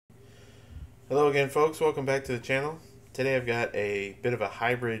Hello again, folks. Welcome back to the channel. Today I've got a bit of a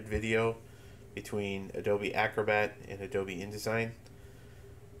hybrid video between Adobe Acrobat and Adobe InDesign.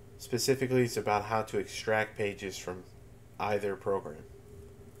 Specifically, it's about how to extract pages from either program.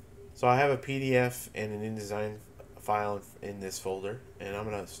 So I have a PDF and an InDesign file in this folder, and I'm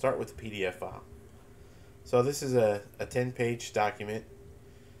going to start with the PDF file. So this is a 10-page document,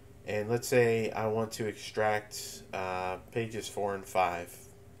 and let's say I want to extract pages 4 and 5.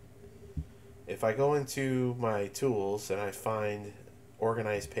 If I go into my tools and I find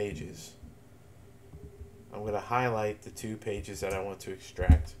organize pages, I'm going to highlight the 2 pages that I want to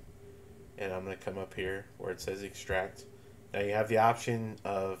extract, and I'm going to come up here where it says extract. Now you have the option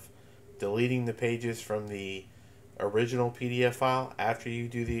of deleting the pages from the original PDF file after you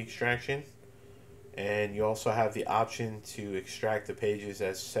do the extraction, and you also have the option to extract the pages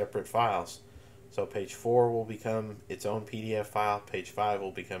as separate files. So page 4 will become its own PDF file, page 5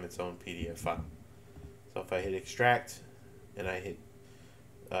 will become its own PDF file. So if I hit extract and I hit,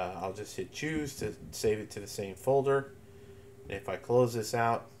 I'll just hit choose to save it to the same folder. And if I close this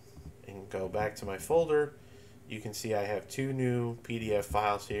out and go back to my folder, you can see I have 2 new PDF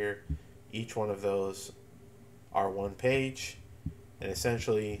files here. Each one of those are 1 page, and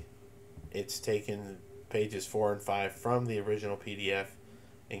essentially it's taken pages 4 and 5 from the original PDF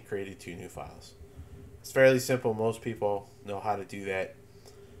and created 2 new files. It's fairly simple. Most people know how to do that.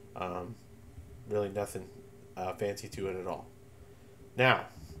 Really nothing fancy to it at all. Now,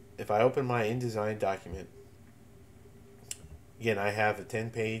 if I open my InDesign document, again, I have a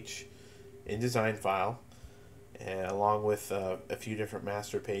 10-page InDesign file, along with a few different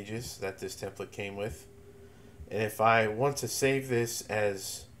master pages that this template came with. And if I want to save this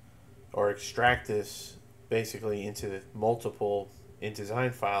as, or extract this basically into multiple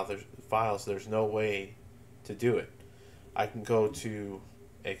InDesign files, there's no way to do it. I can go to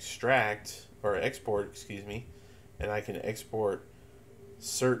extract or export, excuse me, and I can export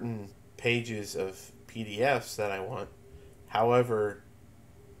certain pages of PDFs that I want. However,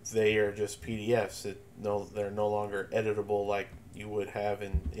 they are just PDFs. They're no longer editable like you would have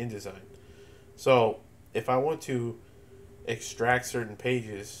in InDesign. So if I want to extract certain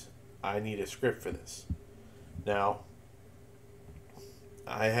pages, I need a script for this. Now,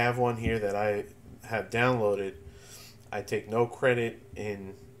 I have one here that I have downloaded. I take no credit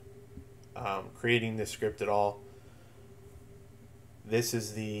in creating this script at all. This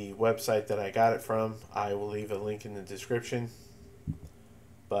is the website that I got it from. I will leave a link in the description.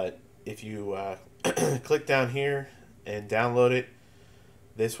 But if you click down here and download it,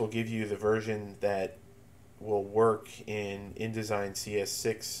 this will give you the version that will work in InDesign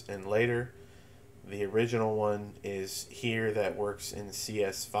CS6 and later. The original one is here that works in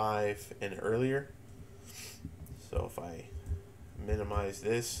CS5 and earlier. So if I minimize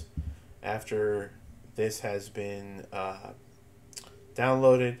this, after this has been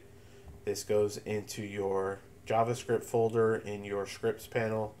downloaded, this goes into your JavaScript folder in your Scripts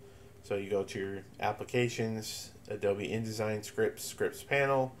panel. So you go to your Applications, Adobe InDesign Scripts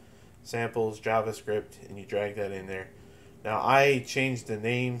Panel, Samples, JavaScript, and you drag that in there. Now I changed the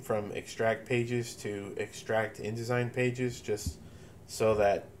name from Extract Pages to Extract InDesign Pages just so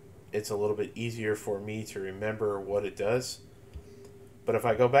that it's a little bit easier for me to remember what it does. But if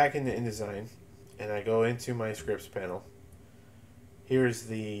I go back into InDesign and I go into my Scripts panel, here's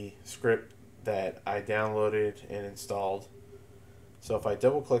the script that I downloaded and installed. So if I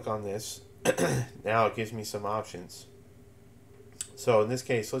double click on this, now it gives me some options. So in this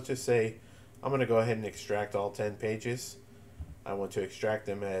case, let's just say I'm going to go ahead and extract all 10 pages. I want to extract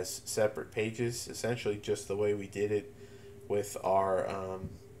them as separate pages, essentially just the way we did it with our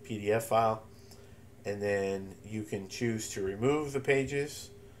PDF file. And then you can choose to remove the pages,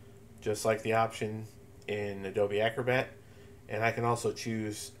 just like the option in Adobe Acrobat. And I can also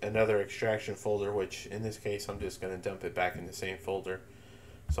choose another extraction folder, which in this case I'm just going to dump it back in the same folder.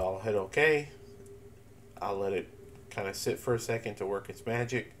 So I'll hit OK. I'll let it kind of sit for a second to work its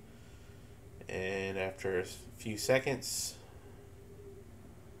magic. And after a few seconds,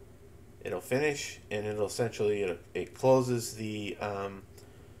 it'll finish, and it'll essentially it closes the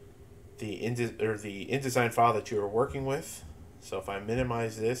InDesign file that you were working with. So if I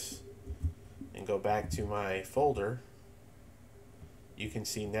minimize this and go back to my folder, you can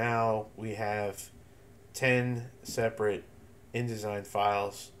see now we have 10 separate InDesign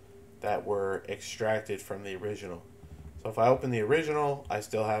files that were extracted from the original. So if I open the original, I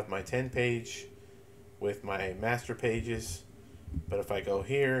still have my 10-page with my master pages. But if I go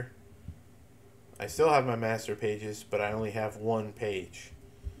here, I still have my master pages, but I only have 1 page.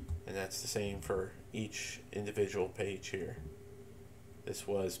 And that's the same for each individual page here. This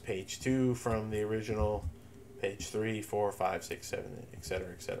was page 2 from the original, page 3, 4, 5, 6, 7,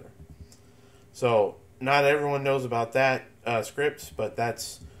 etc., etc. So not everyone knows about that script, but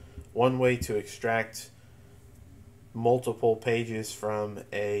that's one way to extract multiple pages from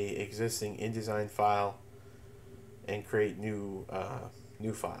a existing InDesign file and create new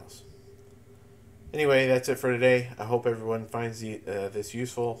files. Anyway, that's it for today. I hope everyone finds this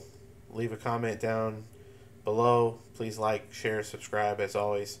useful. Leave a comment down below. Please like, share, subscribe as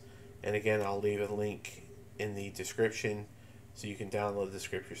always. And again, I'll leave a link in the description so you can download the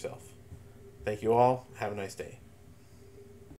script yourself. Thank you all. Have a nice day.